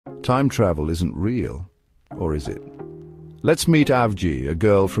Time travel isn't real, or is it? Let's meet Avgi, a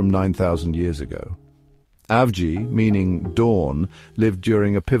girl from 9,000 years ago. Avgi, meaning dawn, lived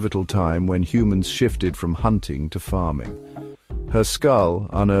during a pivotal time when humans shifted from hunting to farming. Her skull,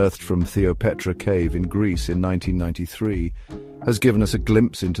 unearthed from Theopetra Cave in Greece in 1993, has given us a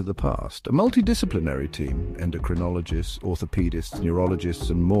glimpse into the past. A multidisciplinary team, endocrinologists, orthopedists,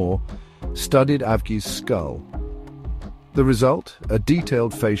 neurologists and more, studied Avgi's skull. The result? A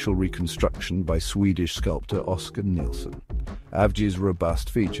detailed facial reconstruction by Swedish sculptor Oscar Nilsson. Avgi's robust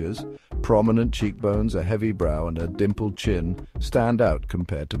features, prominent cheekbones, a heavy brow and a dimpled chin, stand out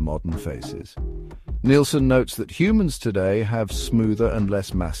compared to modern faces. Nilsson notes that humans today have smoother and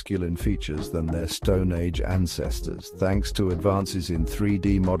less masculine features than their Stone Age ancestors. Thanks to advances in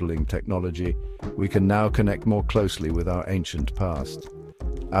 3D modeling technology, we can now connect more closely with our ancient past.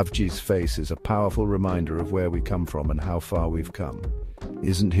 Avgi's face is a powerful reminder of where we come from and how far we've come.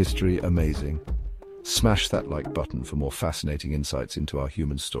 Isn't history amazing? Smash that like button for more fascinating insights into our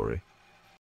human story.